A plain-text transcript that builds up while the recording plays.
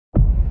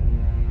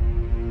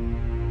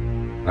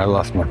I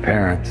lost my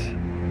parents.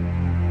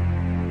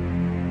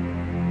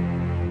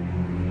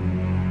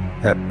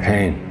 That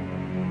pain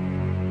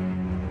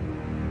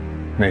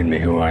made me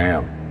who I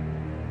am.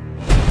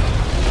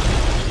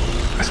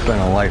 I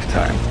spent a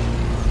lifetime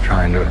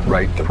trying to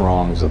right the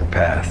wrongs of the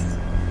past.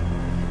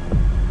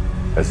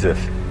 As if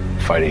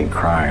fighting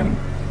crime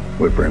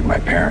would bring my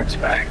parents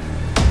back.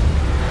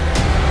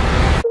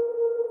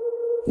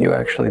 You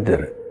actually did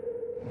it.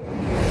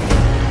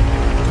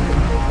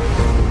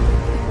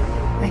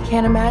 I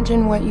can't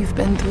imagine what you've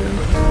been through.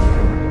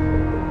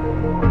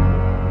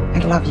 I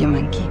love you,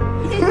 Monkey.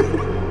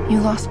 You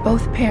lost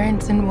both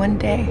parents in one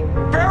day.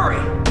 Barry!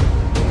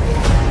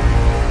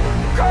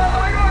 Call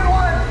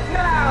 911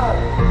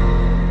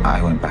 now!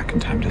 I went back in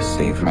time to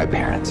save my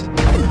parents.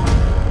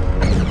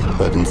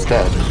 But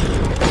instead,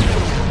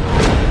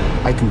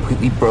 I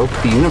completely broke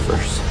the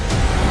universe.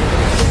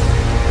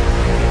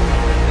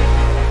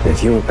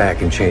 If you went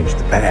back and changed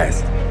the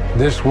past,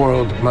 This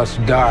world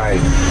must die.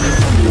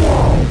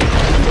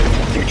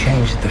 you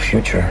changed the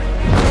future.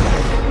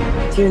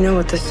 Do you know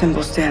what this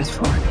symbol stands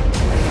for?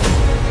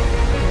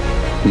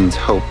 Means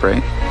hope,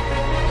 right?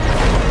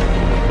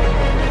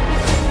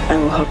 I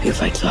will help you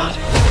fight Zod.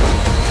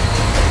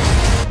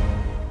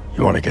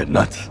 You want to get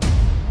nuts?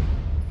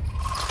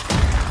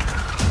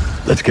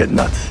 Let's get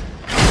nuts.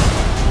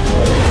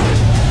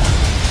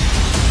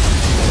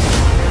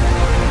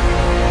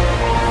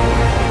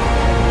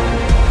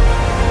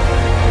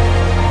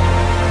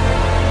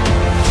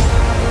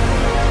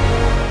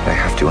 I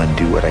have to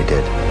undo what I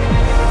did.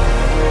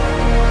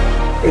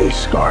 These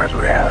scars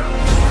we have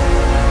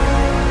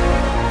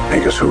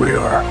make us who we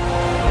are.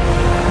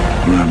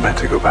 I'm not meant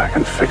to go back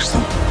and fix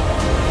them.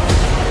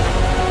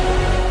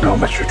 Don't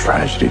let your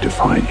tragedy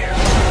define you.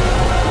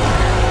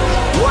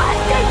 What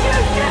did you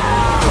do?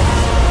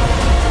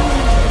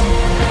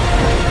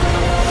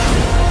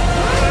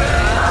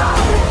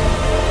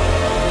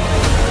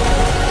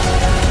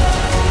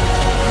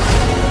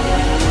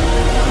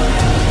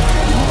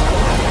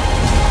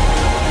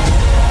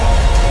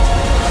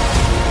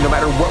 No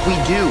matter what we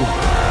do,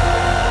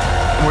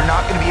 we're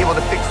not going to be able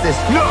to fix this.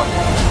 No!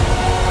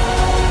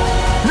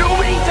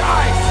 Nobody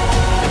dies!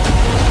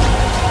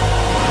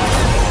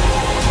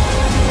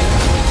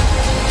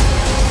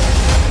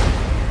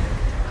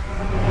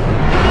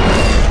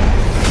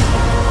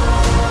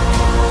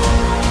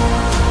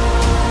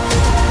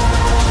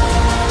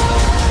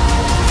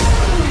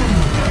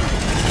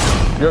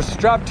 You're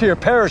strapped to your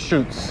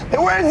parachutes.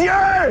 Where's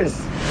yours?